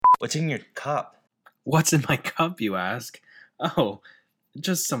What's in your cup? What's in my cup, you ask? Oh,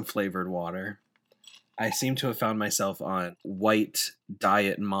 just some flavored water. I seem to have found myself on White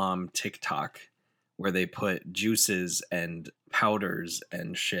Diet Mom TikTok, where they put juices and powders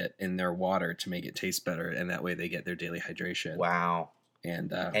and shit in their water to make it taste better, and that way they get their daily hydration. Wow.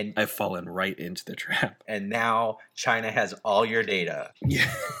 And I've fallen right into the trap. And now China has all your data.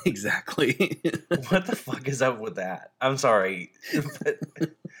 Yeah, exactly. What the fuck is up with that? I'm sorry. But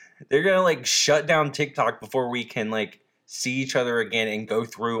they're going to like shut down TikTok before we can like see each other again and go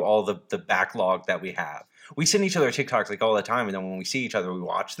through all the backlog that we have. We send each other TikToks like all the time, and then when we see each other, we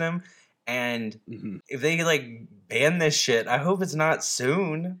watch them. And if they like ban this shit, I hope it's not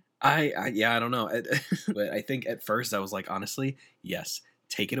soon. I don't know. But I think at first I was like, honestly, yes,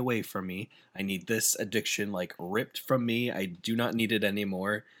 take it away from me. I need this addiction like ripped from me. I do not need it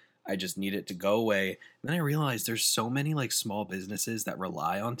anymore. I just need it to go away. And then I realized there's so many like small businesses that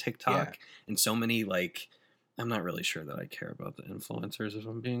rely on TikTok, and so many like, I'm not really sure that I care about the influencers, if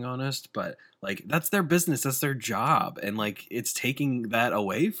I'm being honest, but like that's their business, that's their job, and like it's taking that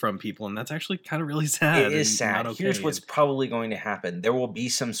away from people, and that's actually kind of really sad. It is sad. Okay. Here's what's probably going to happen. There will be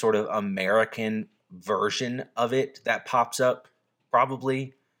some sort of American version of it that pops up,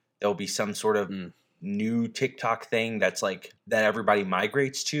 probably. There'll be some sort of new TikTok thing that's like that everybody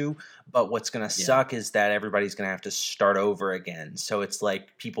migrates to, but what's going to suck is that everybody's going to have to start over again. So it's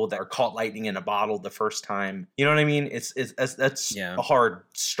like people that are caught lightning in a bottle the first time. You know what I mean? That's a hard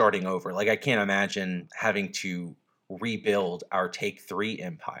starting over. Like I can't imagine having to rebuild our Take 3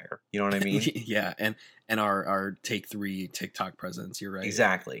 empire. You know what I mean? Yeah, and our Take 3 TikTok presence. You're right.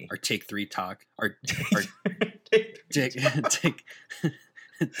 Exactly. Our Take 3 talk. Our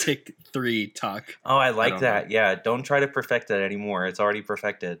Take 3 talk. Oh, I like that. Know. Yeah, don't try to perfect that anymore. It's already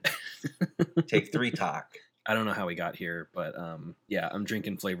perfected. Take 3 talk. I don't know how we got here, but yeah, I'm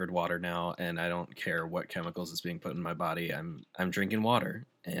drinking flavored water now, and I don't care what chemicals is being put in my body. I'm drinking water,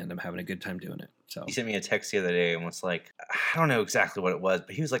 and I'm having a good time doing it. So he sent me a text the other day and was like, I don't know exactly what it was,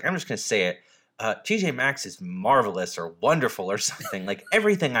 but he was like, I'm just going to say it. TJ Maxx is marvelous or wonderful or something. Like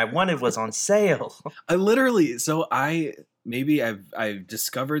everything I wanted was on sale. I've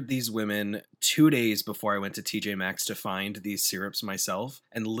discovered these women 2 days before I went to TJ Maxx to find these syrups myself.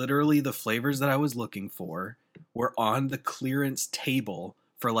 And literally the flavors that I was looking for were on the clearance table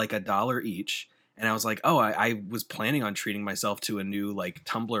for like $1 each. And I was like, oh, I was planning on treating myself to a new like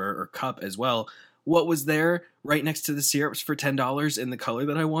tumbler or cup as well. What was there right next to the syrups for $10 in the color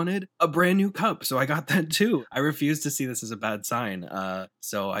that I wanted? A brand new cup. So I got that too. I refused to see this as a bad sign.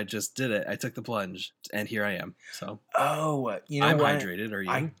 So I just did it. I took the plunge and here I am. So you know I'm what? hydrated. Are you?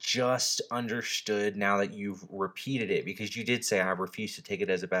 I just understood now that you've repeated it, because you did say I refuse to take it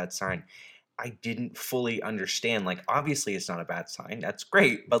as a bad sign. I didn't fully understand. Like, obviously it's not a bad sign. That's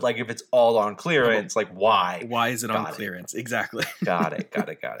great. But like, if it's all on clearance, like why? Why is it on clearance? Exactly. Got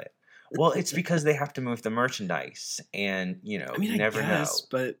it. Well, it's because they have to move the merchandise, and you never know.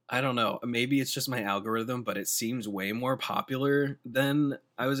 But I don't know. Maybe it's just my algorithm, but it seems way more popular than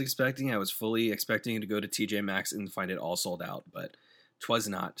I was expecting. I was fully expecting to go to TJ Maxx and find it all sold out, but 'twas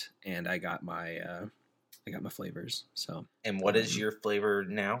not. And I got my flavors. So. And what is your flavor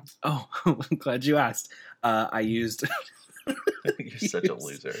now? Oh, I'm glad you asked. I used. You're such a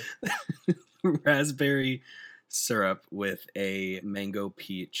loser. Raspberry syrup with a mango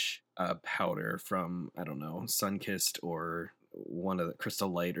peach powder from, I don't know, Sunkissed or one of the Crystal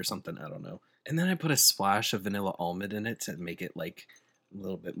Light or something, I don't know. And then I put a splash of vanilla almond in it to make it like a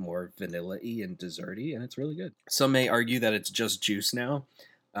little bit more vanilla-y and desserty, and it's really good. Some may argue that it's just juice now,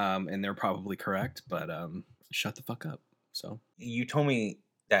 and they're probably correct, but shut the fuck up. So you told me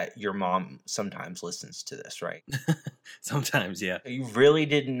that your mom sometimes listens to this, right? Sometimes, yeah. You really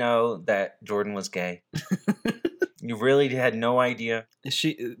didn't know that Jordan was gay? You really had no idea?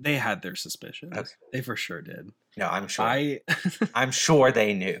 They had their suspicions. Okay. They for sure did. No, I'm sure. I'm sure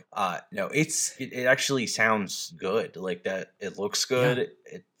they knew. No, it actually sounds good. Like that, it looks good.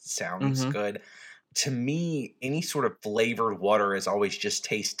 Yeah. It sounds good. To me, any sort of flavored water has always just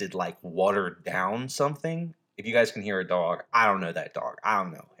tasted like watered down something. If you guys can hear a dog, I don't know that dog. I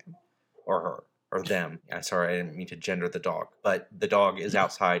don't know him or her or them. Yeah, sorry, I didn't mean to gender the dog. But the dog is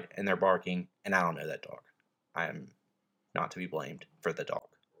outside and they're barking, and I don't know that dog. I am not to be blamed for the dog.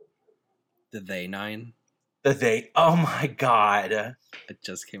 The they nine? The they. Oh my God. I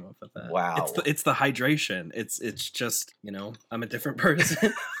just came up with that. Wow. It's the hydration. It's just, I'm a different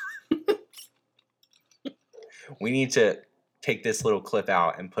person. We need to take this little clip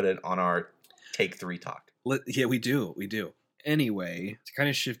out and put it on our Take 3 talk. Yeah, we do. Anyway, to kind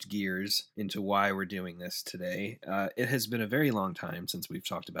of shift gears into why we're doing this today, it has been a very long time since we've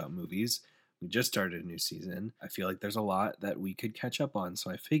talked about movies. We just started a new season. I feel like there's a lot that we could catch up on, so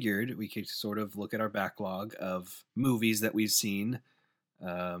I figured we could sort of look at our backlog of movies that we've seen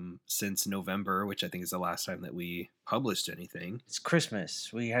since November, which I think is the last time that we published anything. It's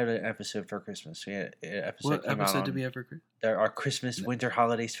Christmas. We had an episode for Christmas. We had an episode. What episode did we ever? Our Christmas Winter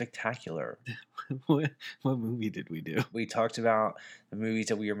Holiday Spectacular. what movie did we do? We talked about the movies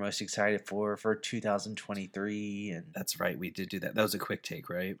that we were most excited for 2023, and that's right, we did do that. That was a quick take,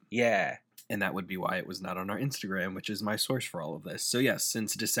 right? Yeah. And that would be why it was not on our Instagram, which is my source for all of this. So yes,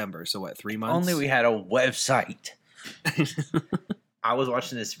 since December. So what, 3 months? Only we had a website. I was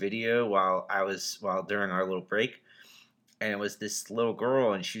watching this video while during our little break, and it was this little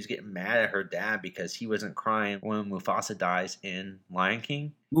girl, and she was getting mad at her dad because he wasn't crying when Mufasa dies in Lion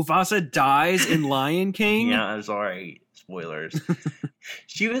King. Mufasa dies in Lion King? Yeah, I'm sorry. Spoilers.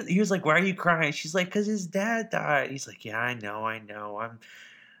 He was like, "Why are you crying?" She's like, "'Cause his dad died." He's like, "Yeah, I know.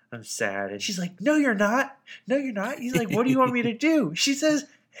 I'm sad." And she's like, "No, you're not. No, you're not." He's like, "What do you want me to do?" She says,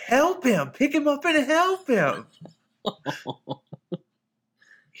 "Help him. Pick him up and help him."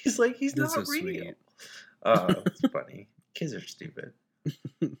 He's like, he's That's not so real. sweet. It's funny. Kids are stupid.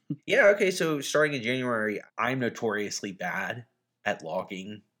 Yeah, okay, so starting in January, I'm notoriously bad at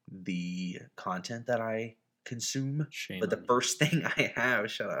logging the content that I consume. Shame But the on you. first thing I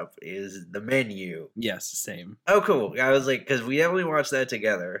have, shut up, is the menu. Yes, same. Oh, cool. I was like, because we definitely watched that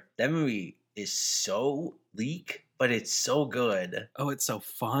together. That movie is so bleak, but it's so good. Oh, it's so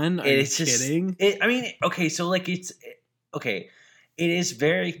fun. Are you kidding? It is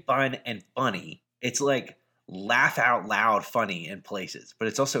very fun and funny. It's like laugh out loud funny in places, but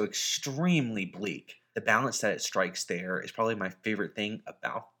it's also extremely bleak. The balance that it strikes there is probably my favorite thing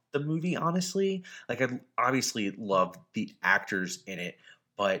about the movie, honestly. Like, I obviously love the actors in it,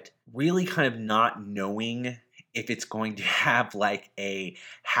 but really kind of not knowing if it's going to have like a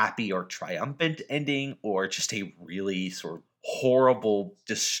happy or triumphant ending or just a really sort of horrible,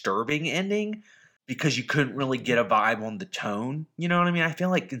 disturbing ending, because you couldn't really get a vibe on the tone. You know what I mean? I feel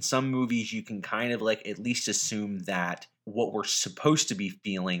like in some movies you can kind of like at least assume that what we're supposed to be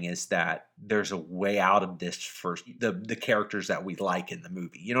feeling is that there's a way out of this for the characters that we like in the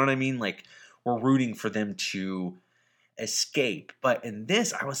movie. You know what I mean? Like, we're rooting for them to escape. But in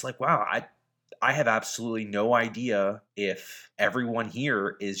this, I was like, wow, I have absolutely no idea if everyone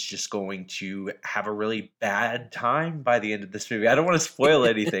here is just going to have a really bad time by the end of this movie. I don't want to spoil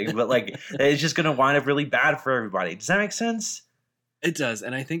anything, but like, it's just going to wind up really bad for everybody. Does that make sense? It does.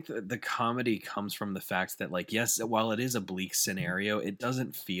 And I think that the comedy comes from the fact that, like, yes, while it is a bleak scenario, it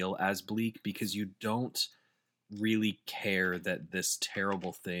doesn't feel as bleak because you don't really care that this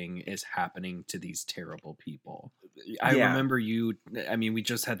terrible thing is happening to these terrible people. I remember we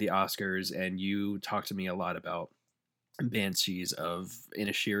just had the Oscars and you talked to me a lot about Banshees of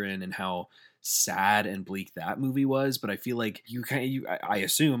Inisherin and how sad and bleak that movie was, but I feel like I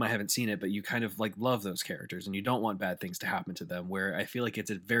assume, I haven't seen it, but you kind of like love those characters and you don't want bad things to happen to them, where I feel like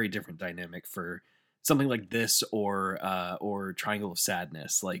it's a very different dynamic for something like this or Triangle of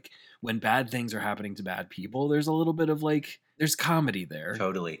Sadness. Like, when bad things are happening to bad people, there's a little bit of like, there's comedy there.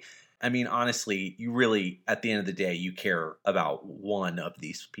 Totally. I mean, honestly, you really, at the end of the day, you care about one of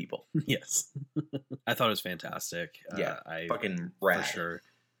these people. Yes. I thought it was fantastic. Yeah, I fucking rad. For sure.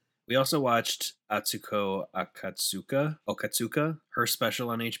 We also watched Atsuko Okatsuka, her special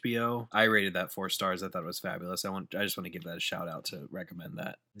on HBO. I rated that 4 stars. I thought it was fabulous. I just want to give that a shout out to recommend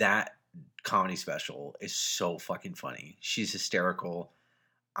that. That comedy special is so fucking funny. She's hysterical.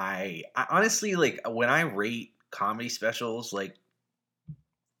 I honestly, like, when I rate comedy specials, like,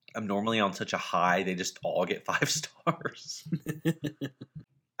 I'm normally on such a high, they just all get 5 stars.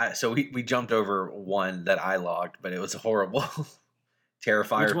 So we jumped over one that I logged, but it was horrible.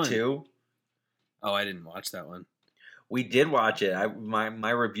 Terrifier 2. Oh, I didn't watch that one. We did watch it. My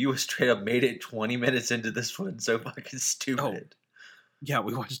review was straight up made it 20 minutes into this one. So fucking stupid. Oh. Yeah,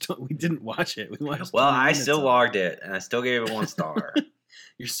 we didn't watch it. We watched. Well, I still logged it, and I still gave it 1 star.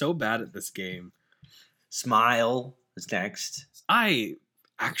 You're so bad at this game. Smile is next. I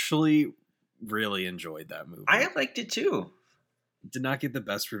actually really enjoyed that movie. I liked it too. Did not get the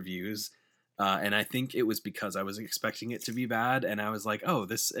best reviews. And I think it was because I was expecting it to be bad, and I was like, oh,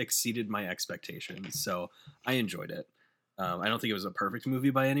 this exceeded my expectations. So I enjoyed it. I don't think it was a perfect movie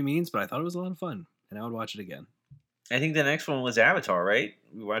by any means, but I thought it was a lot of fun, and I would watch it again. I think the next one was Avatar, right?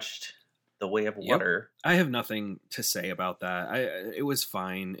 We watched The Way of Water. I have nothing to say about that. It was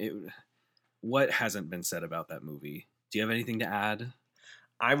fine. What hasn't been said about that movie? Do you have anything to add?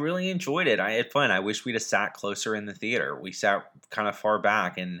 I really enjoyed it. I had fun. I wish we'd have sat closer in the theater. We sat kind of far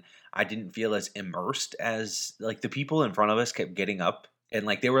back, and I didn't feel as immersed as like the people in front of us kept getting up and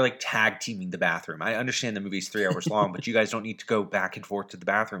like they were like tag teaming the bathroom. I understand the movie's 3 hours long, but you guys don't need to go back and forth to the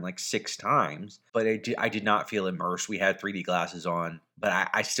bathroom like 6 times. But I did not feel immersed. We had 3D glasses on, but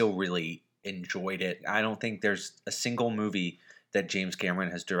I still really enjoyed it. I don't think there's a single movie that James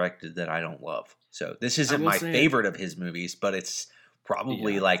Cameron has directed that I don't love. So this isn't my favorite of his movies, but it's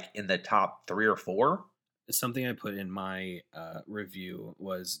probably like in the top 3 or 4. Something I put in my review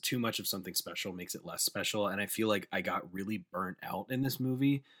was too much of something special makes it less special. And I feel like I got really burnt out in this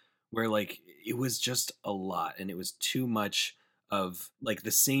movie where like it was just a lot and it was too much of like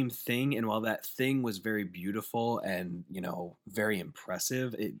the same thing. And while that thing was very beautiful and, you know, very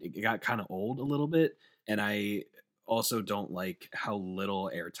impressive, it got kind of old a little bit. And I also don't like how little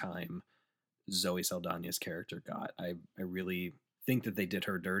airtime Zoe Saldana's character got. I really think that they did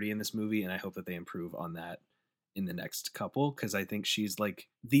her dirty in this movie, and I hope that they improve on that in the next couple, because I think she's like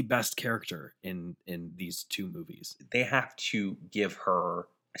the best character in these 2 movies. They have to give her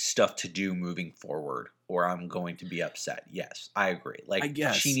stuff to do moving forward, or I'm going to be upset. Yes, I agree. Like, I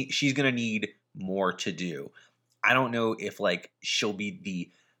guess she's gonna need more to do. I don't know if like she'll be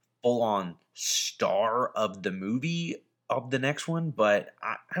the full-on star of the movie of the next one, but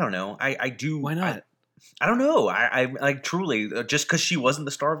I don't know. I do. Why not? I don't know. I like truly just because she wasn't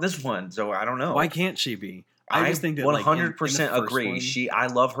the star of this one, so I don't know. Why can't she be? I just think that 100% agree. I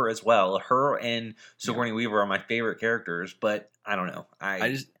love her as well. Her and Sigourney Weaver are my favorite characters, but I don't know. I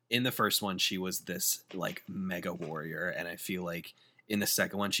just in the first one she was this like mega warrior, and I feel like in the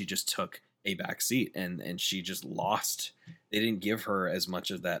second one she just took a back seat and she just lost. They didn't give her as much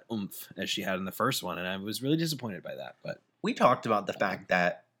of that oomph as she had in the first one, and I was really disappointed by that. But we talked about the fact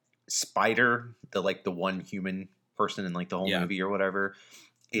that Spider, the one human person in like the whole movie or whatever,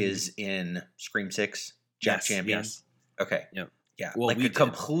 is in Scream 6. Jack Champion. Yes. Okay. Yep. Yeah. Well, like a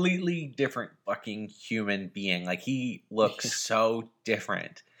completely different fucking human being. Like he looks so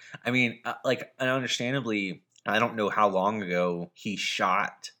different. I mean, like, and understandably, I don't know how long ago he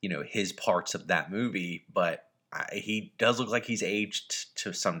shot, you know, his parts of that movie, but he does look like he's aged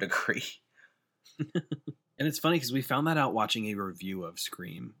to some degree. And it's funny because we found that out watching a review of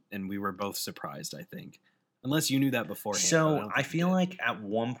Scream, and we were both surprised, I think. Unless you knew that beforehand. So I feel like at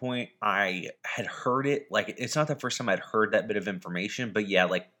one point I had heard it. Like, it's not the first time I'd heard that bit of information, but yeah,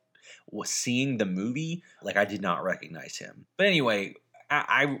 like seeing the movie, like I did not recognize him. But anyway,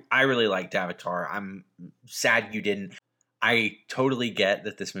 I really liked Avatar. I'm sad you didn't. I totally get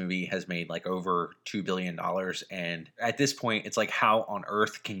that this movie has made like over $2 billion. And at this point, it's like, how on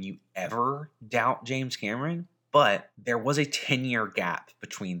earth can you ever doubt James Cameron? But there was a 10-year gap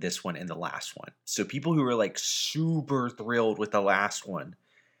between this one and the last one. So people who were like super thrilled with the last one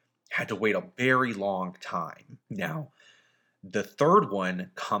had to wait a very long time. Now, the third one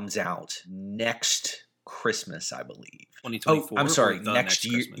comes out next Christmas, I believe. 2024. Oh, I'm sorry, next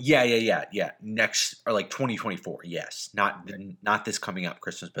year. Christmas. Yeah. Next, or like 2024. Yes, not this coming up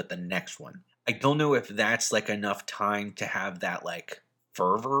Christmas, but the next one. I don't know if that's like enough time to have that like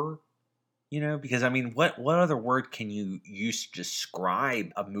fervor, you know, because I mean, what other word can you use to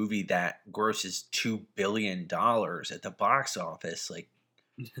describe a movie that grosses $2 billion at the box office? Like,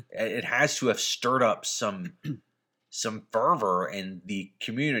 it has to have stirred up some fervor in the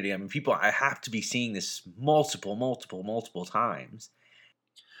community. I mean, I have to be seeing this multiple times.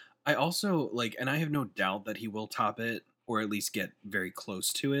 I also like, and I have no doubt that he will top it or at least get very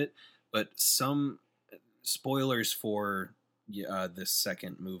close to it. But some spoilers for this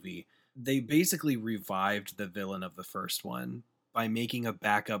second movie, they basically revived the villain of the first one by making a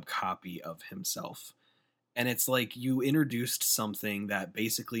backup copy of himself. And it's like you introduced something that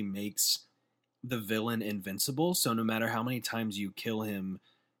basically makes the villain invincible, so no matter how many times you kill him,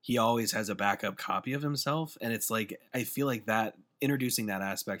 he always has a backup copy of himself. And it's like, I feel like that introducing that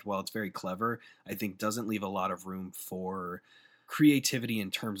aspect, while it's very clever, I think doesn't leave a lot of room for creativity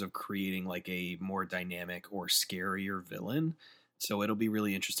in terms of creating like a more dynamic or scarier villain. So it'll be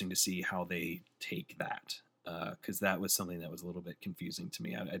really interesting to see how they take that, because that was something that was a little bit confusing to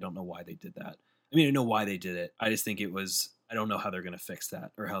me. I don't know why they did that. I mean, I know why they did it. I just think I don't know how they're going to fix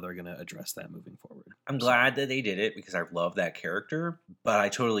that or how they're going to address that moving forward. I'm glad that they did it because I love that character, but I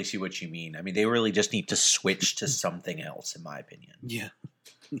totally see what you mean. I mean, they really just need to switch to something else, in my opinion. Yeah.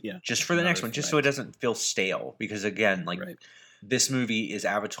 Yeah. Just for the next one, just so it doesn't feel stale. Because again, like this movie is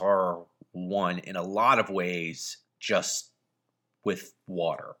Avatar 1 in a lot of ways, just with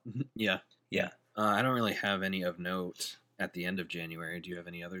water. Yeah. Yeah. I don't really have any of note at the end of January. Do you have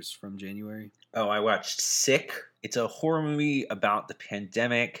any others from January? Oh, I watched Sick. It's a horror movie about the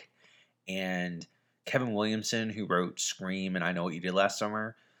pandemic, and Kevin Williamson, who wrote Scream and I Know What You Did Last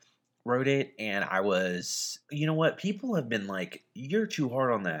Summer, wrote it. And I was, you know what? People have been like, you're too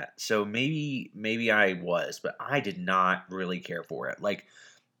hard on that. So maybe I was, but I did not really care for it. Like,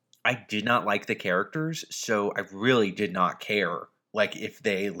 I did not like the characters, so I really did not care like if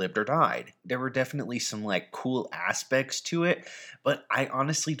they lived or died. There were definitely some like cool aspects to it, but I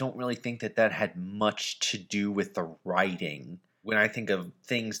honestly don't really think that that had much to do with the writing. When I think of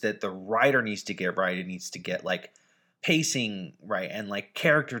things that the writer needs to get right, it needs to get like pacing right and like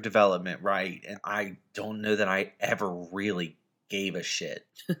character development right, and I don't know that I ever really gave a shit.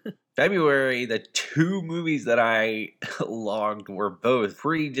 February, the two movies that I logged were both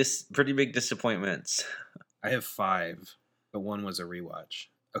pretty big disappointments. I have 5, but one was a rewatch.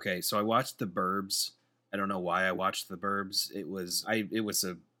 Okay, so I watched The Burbs. I don't know why I watched The Burbs. It was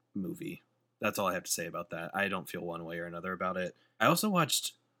a movie. That's all I have to say about that. I don't feel one way or another about it. I also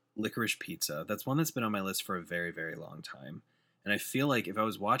watched Licorice Pizza. That's one that's been on my list for a very, very long time. And I feel like if I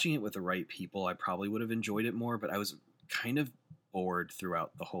was watching it with the right people, I probably would have enjoyed it more, but I was kind of bored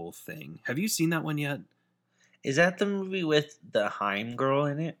throughout the whole thing. Have you seen that one yet? Is that the movie with the Haim girl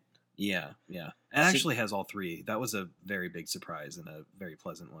in it? Yeah. It actually has all 3. That was a very big surprise and a very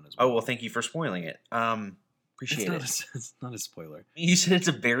pleasant one as Oh, well. well, thank you for spoiling it. Appreciate it. It's not a spoiler. You said it's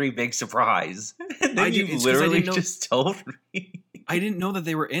a very big surprise. And then you it's 'cause literally just told me. I didn't know that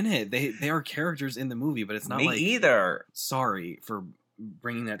they were in it. They are characters in the movie, but it's not Me like either. Sorry for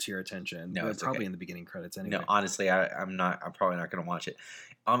bringing that to your attention. No, They're it's probably okay. in the beginning credits anyway. No, honestly, I'm probably not going to watch it.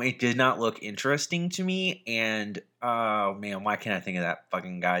 It did not look interesting to me, and oh man, why can't I think of that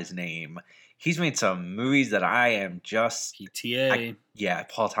fucking guy's name? He's made some movies that I am just PTA. yeah,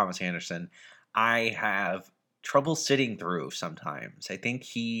 Paul Thomas Anderson. I have trouble sitting through sometimes. I think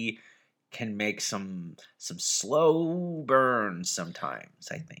he can make some slow burns sometimes,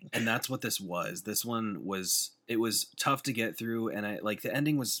 I think. And that's what this was. This one was tough to get through, and I like the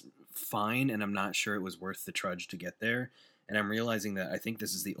ending was fine, and I'm not sure it was worth the trudge to get there. And I'm realizing that I think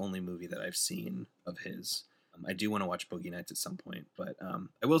this is the only movie that I've seen of his. I do want to watch Boogie Nights at some point, but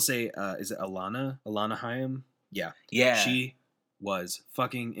I will say, is it Alana Haim? Yeah. She was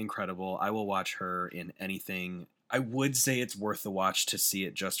fucking incredible. I will watch her in anything. I would say it's worth the watch to see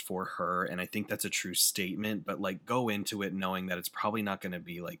it just for her, and I think that's a true statement, but like go into it knowing that it's probably not going to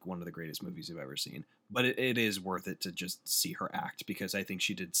be like one of the greatest movies you've ever seen, but it is worth it to just see her act because I think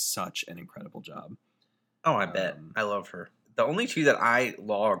she did such an incredible job. Oh, I bet. I love her. The only 2 that I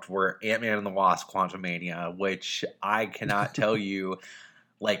logged were Ant-Man and the Wasp: Quantumania, which I cannot tell you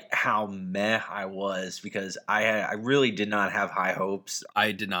like how meh I was because I really did not have high hopes.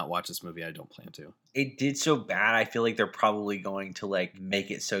 I did not watch this movie. I don't plan to. It did so bad. I feel like they're probably going to like make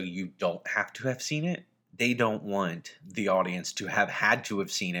it so you don't have to have seen it. They don't want the audience to have had to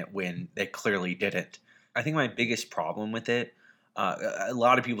have seen it when they clearly didn't. I think my biggest problem with it, a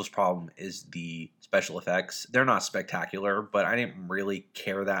lot of people's problem, is the special effects. They're not spectacular, but I didn't really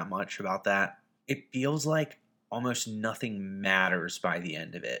care that much about that. It feels like almost nothing matters by the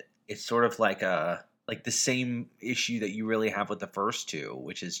end of it. It's sort of like the same issue that you really have with the first 2,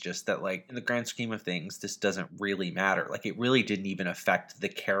 which is just that like in the grand scheme of things, this doesn't really matter. Like it really didn't even affect the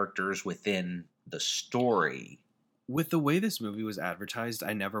characters within the story. With the way this movie was advertised,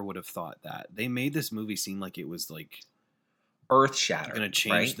 I never would have thought that. They made this movie seem like it was like earth-shattering, going to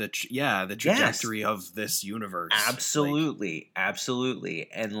change the trajectory of this universe. Absolutely.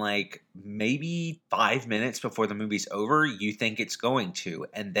 And like maybe 5 minutes before the movie's over, you think it's going to,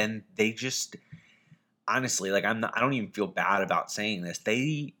 and then they just honestly, like I don't even feel bad about saying this.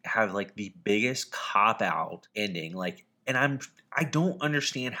 They have like the biggest cop-out ending, like, and I don't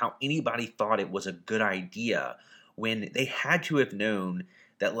understand how anybody thought it was a good idea when they had to have known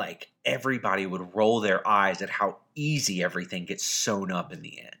that like everybody would roll their eyes at how easy everything gets sewn up in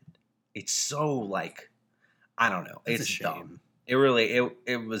the end. It's so like, I don't know. It's It's a shame. dumb. It really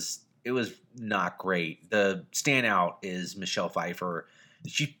it was not great. The standout is Michelle Pfeiffer.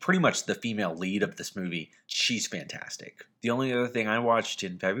 She's pretty much the female lead of this movie. She's fantastic. The only other thing I watched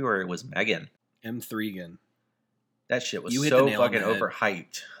in February was Megan. M3gan. That shit was You hit the so nail on fucking the head.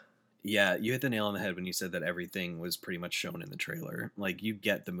 overhyped. Yeah, you hit the nail on the head when you said that everything was pretty much shown in the trailer. Like, you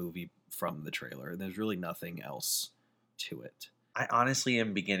get the movie from the trailer. There's really nothing else to it. I honestly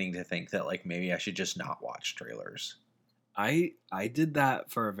am beginning to think that like maybe I should just not watch trailers. I did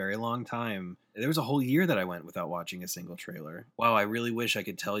that for a very long time. There was a whole year that I went without watching a single trailer. Wow, I really wish I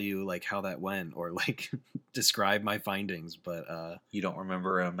could tell you like how that went or like describe my findings, but You don't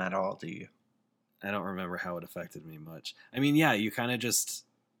remember them at all, do you? I don't remember how it affected me much. I mean, yeah, you kind of just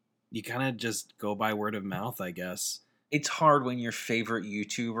go by word of mouth, I guess. It's hard when your favorite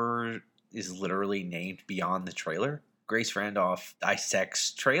YouTuber is literally named beyond the trailer. Grace Randolph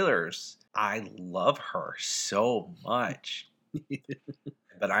dissects trailers. I love her so much.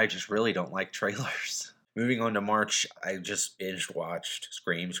 But I just really don't like trailers. Moving on to March, I just binge watched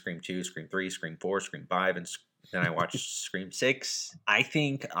Scream, Scream 2, Scream 3, Scream 4, Scream 5, and then I watched Scream 6. I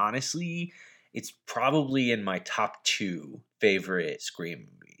think, honestly, it's probably in my top 2 favorite Scream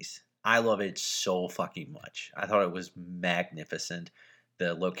movies. I love it so fucking much. I thought it was magnificent.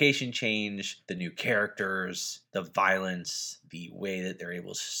 The location change, the new characters, the violence, the way that they're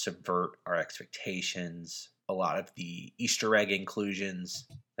able to subvert our expectations, a lot of the Easter egg inclusions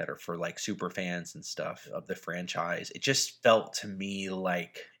that are for like super fans and stuff of the franchise. It just felt to me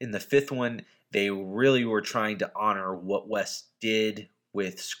like in the 5th one, they really were trying to honor what Wes did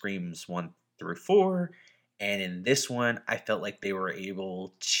with Screams 1 through 4. And in this one, I felt like they were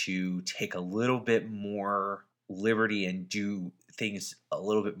able to take a little bit more liberty and do things a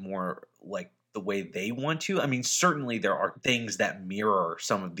little bit more like the way they want to. I mean, certainly there are things that mirror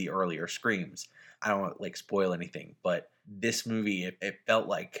some of the earlier Screams. I don't want to like spoil anything, but this movie, it felt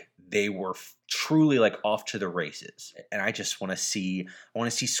like they were truly like off to the races. And I just want to see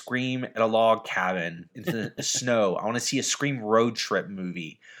Scream at a log cabin in the snow. I want to see a Scream road trip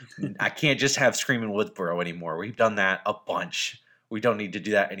movie. I can't just have Scream in Woodsboro anymore. We've done that a bunch. We don't need to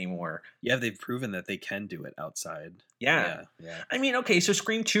do that anymore. Yeah, they've proven that they can do it outside. Yeah. I mean, okay, so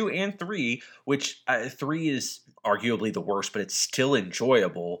Scream 2 and 3, which 3 is arguably the worst, but it's still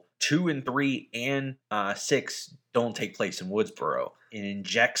enjoyable. 2 and 3 and 6 don't take place in Woodsboro. It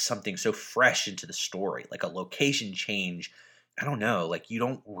injects something so fresh into the story, like a location change. I don't know, like you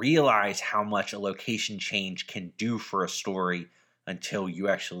don't realize how much a location change can do for a story until you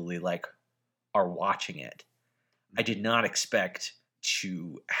actually like are watching it. I did not expect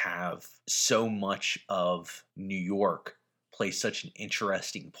to have so much of New York play such an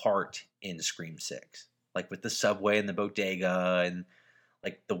interesting part in Scream 6. Like with the subway and the bodega and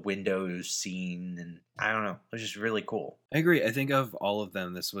like the windows scene, and I don't know, it was just really cool. I agree. I think of all of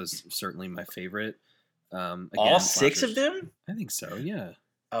them, this was certainly my favorite. Again, all 6 of them? I think so, yeah.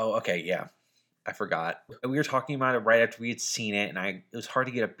 Oh, okay, yeah. I forgot. We were talking about it right after we had seen it, and it was hard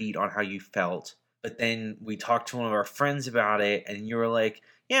to get a beat on how you felt. But then we talked to one of our friends about it, and you were like,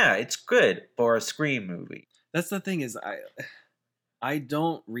 yeah, it's good for a Scream movie. That's the thing is, I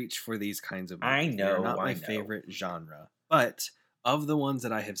don't reach for these kinds of movies. I know. They're not my favorite genre. But of the ones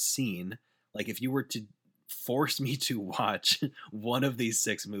that I have seen, like if you were to force me to watch one of these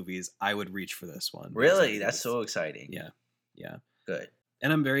 6 movies, I would reach for this one. Really? That's so exciting. Yeah. Good.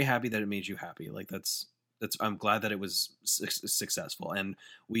 And I'm very happy that it made you happy. Like I'm glad that it was successful. And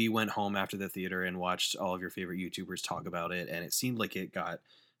we went home after the theater and watched all of your favorite YouTubers talk about it. And it seemed like it got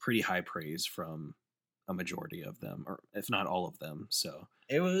pretty high praise from a majority of them, or if not all of them. So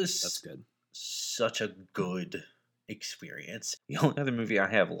that's good. Such a good experience. The only other movie I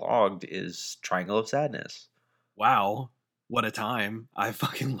have logged is Triangle of Sadness. Wow. What a time. I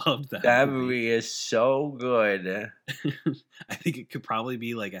fucking loved that. That movie is so good. I think it could probably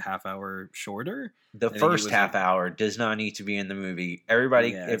be like a half hour shorter. The first half hour does not need to be in the movie.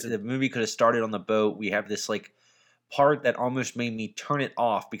 Everybody, if the movie could have started on the boat, we have this like part that almost made me turn it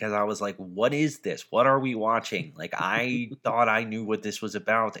off because I was like, what is this? What are we watching? Like, I thought I knew what this was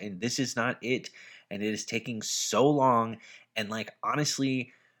about, and this is not it. And it is taking so long. And like,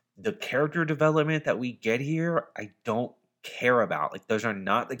 honestly, the character development that we get here, I don't care about. Like, those are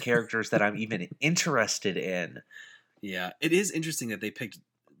not the characters that I'm even interested in. Yeah, it is interesting that they picked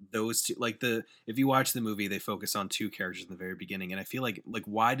those two. Like if you watch the movie, they focus on 2 characters in the very beginning, and I feel like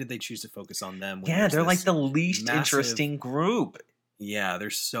why did they choose to focus on them? Yeah, they're like the least interesting group. Yeah,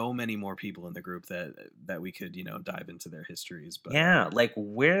 there's so many more people in the group that we could dive into their histories. But yeah, like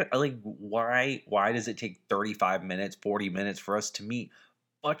why does it take 35 minutes, 40 minutes for us to meet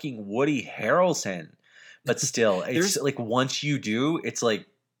fucking Woody Harrelson? But still, it's like once you do, it's like,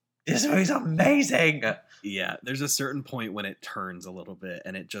 this movie's amazing. Yeah, there's a certain point when it turns a little bit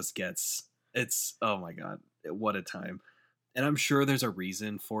and it just it's oh my God, what a time. And I'm sure there's a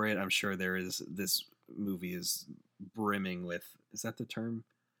reason for it. I'm sure this movie is brimming with, is that the term?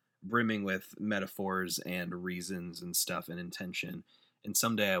 Brimming with metaphors and reasons and stuff and intention. And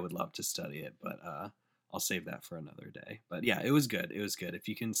someday I would love to study it, but I'll save that for another day. But yeah, it was good. It was good. If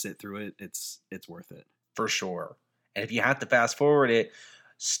you can sit through it, it's worth it. For sure. And if you have to fast forward it,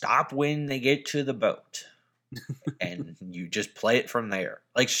 stop when they get to the boat. And you just play it from there.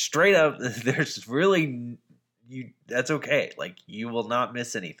 Like, straight up, there's really, that's okay. Like, you will not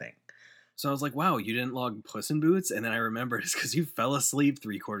miss anything. So I was like, wow, you didn't log Puss in Boots? And then I remembered it's because you fell asleep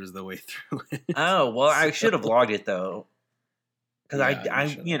 3/4 of the way through it. Oh, well, I should have logged it though. Because Yeah, you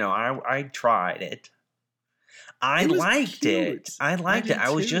should've. I tried it. I It was liked it. cute. I liked it. did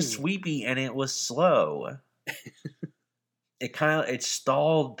I was just too. sleepy and it was slow. It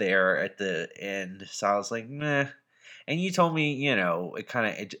stalled there at the end, so I was like, meh. And you told me,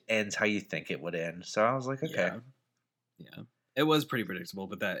 it ends how you think it would end. So I was like, okay. Yeah. Yeah. It was pretty predictable,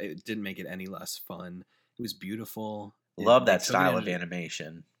 but that it didn't make it any less fun. It was beautiful. Love They that took it style of in-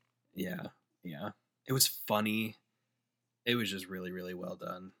 animation. Yeah. Yeah. It was funny. It was just really, really well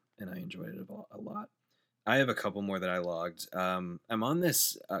done, and I enjoyed it a lot. I have a couple more that I logged. I'm on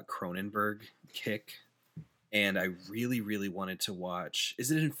this Cronenberg kick, and I really, really wanted to watch. Is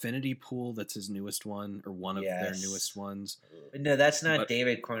it Infinity Pool? That's his newest one, or one of their Yes. newest ones? No, that's not But-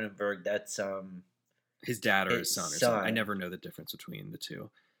 David Cronenberg. That's His dad or his His son or something. I son. never know the difference between the two.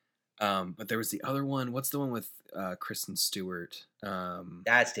 But there was the other one. What's the one with Kristen Stewart?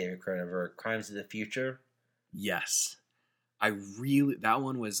 that's David Cronenberg. Crimes of the Future. Yes. That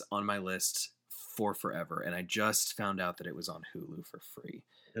one was on my list for forever, and I just found out that it was on Hulu for free.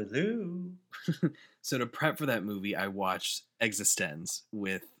 Hello. So to prep for that movie, I watched Existenz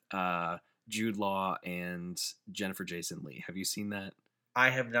with Jude Law and Jennifer Jason Leigh. Have you seen that? I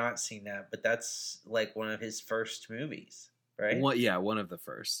have not seen that, but that's like one of his first movies, right? One of the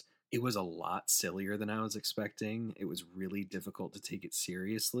first. It was a lot sillier than I was expecting. It was really difficult to take it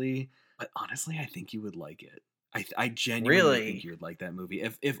seriously, but honestly, I think you would like it. I genuinely Really? think you would like that movie.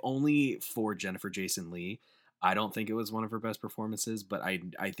 If only for Jennifer Jason Leigh. I don't think it was one of her best performances, but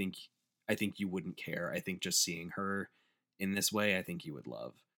I think you wouldn't care. I think just seeing her in this way, I think you would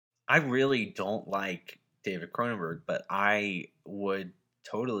love. I really don't like David Cronenberg, but I would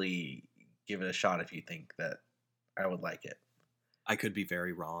totally give it a shot if you think that I would like it. I could be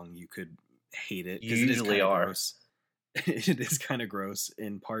very wrong. You could hate it. You 'cause it is usually kinda are. Gross. It is kind of gross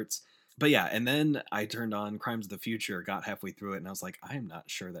in parts. But yeah, and then I turned on Crimes of the Future, got halfway through it, and I was like, I'm not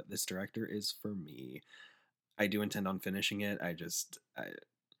sure that this director is for me. I do intend on finishing it. I just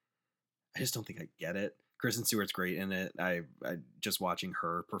don't think I get it. Kristen Stewart's great in it. I just watching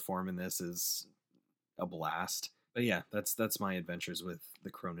her perform in this is a blast. But yeah, that's my adventures with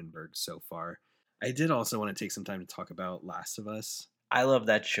the Cronenberg so far. I did also want to take some time to talk about Last of Us. I love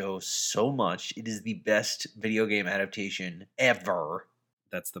that show so much. It is the best video game adaptation ever.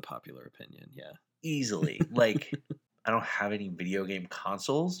 That's the popular opinion, yeah. Easily. Like, I don't have any video game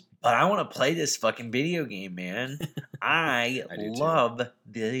consoles, but I want to play this fucking video game, man. I I do too. love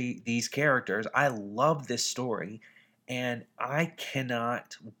these characters. I love this story. And I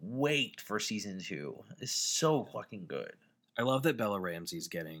cannot wait for season 2. It's so fucking good. I love that Bella Ramsey's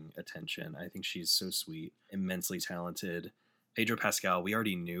getting attention. I think she's so sweet, immensely talented. Pedro Pascal, we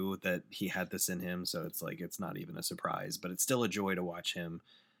already knew that he had this in him, so it's like it's not even a surprise, but it's still a joy to watch him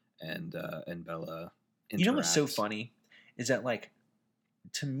and Bella interact. You know what's so funny is that, like,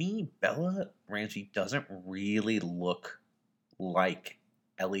 to me, Bella Ramsey doesn't really look like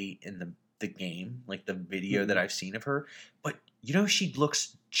Ellie in the game, like the video that I've seen of her. But you know, she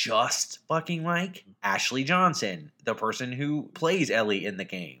looks just fucking like Ashley Johnson, the person who plays Ellie in the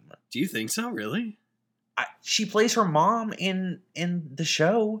game. Do you think so, really? She plays her mom in the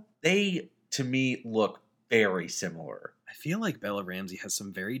show. They, to me, look very similar. I feel like Bella Ramsey has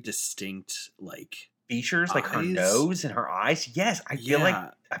some very distinct, like, Features like her eyes? nose and her eyes. Yes, I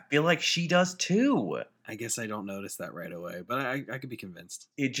feel like she does too. I guess I don't notice that right away, but I could be convinced.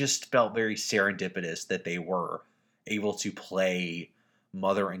 It just felt very serendipitous that they were able to play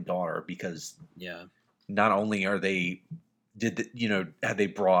mother and daughter, because Yeah. not only have they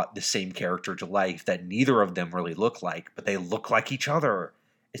brought the same character to life that neither of them really look like, but they look like each other.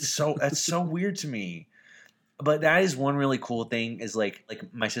 That's so weird to me. But that is one really cool thing is like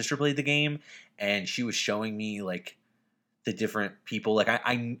my sister played the game and she was showing me like the different people. Like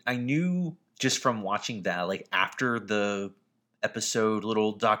I knew just from watching that, like after the episode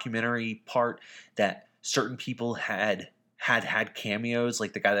little documentary part, that certain people had cameos.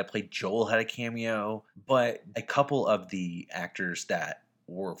 Like the guy that played Joel had a cameo, but a couple of the actors that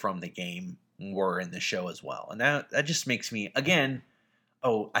were from the game were in the show as well. And that just makes me, again,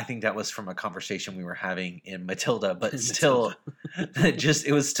 I think that was from a conversation we were having in Matilda, but still,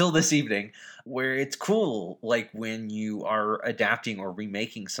 it was still this evening, where it's cool, like when you are adapting or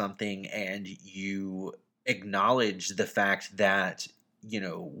remaking something and you acknowledge the fact that, you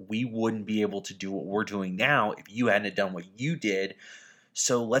know, we wouldn't be able to do what we're doing now if you hadn't done what you did.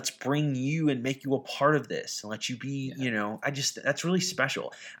 So let's bring you and make you a part of this and let you be, you know, that's really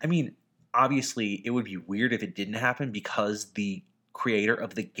special. I mean, obviously it would be weird if it didn't happen because the creator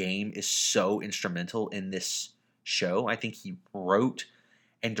of the game, is so instrumental in this show. I think he wrote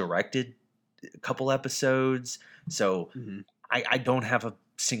and directed a couple episodes. So I don't have a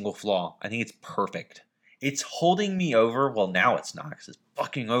single flaw. I think it's perfect. It's holding me over. Well, now it's not because it's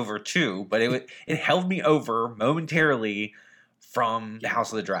fucking over too. But it held me over momentarily from the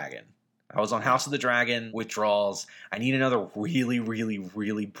House of the Dragon. I was on House of the Dragon, withdrawals. I need another really, really,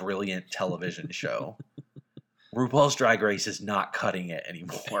 really brilliant television show. RuPaul's Drag Race is not cutting it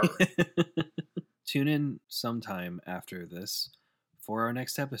anymore. Tune in sometime after this for our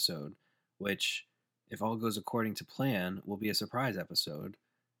next episode, which, if all goes according to plan, will be a surprise episode,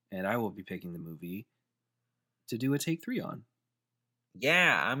 and I will be picking the movie to do a take 3 on.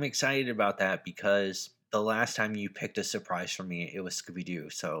 Yeah, I'm excited about that because the last time you picked a surprise for me, it was Scooby-Doo,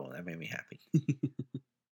 so that made me happy.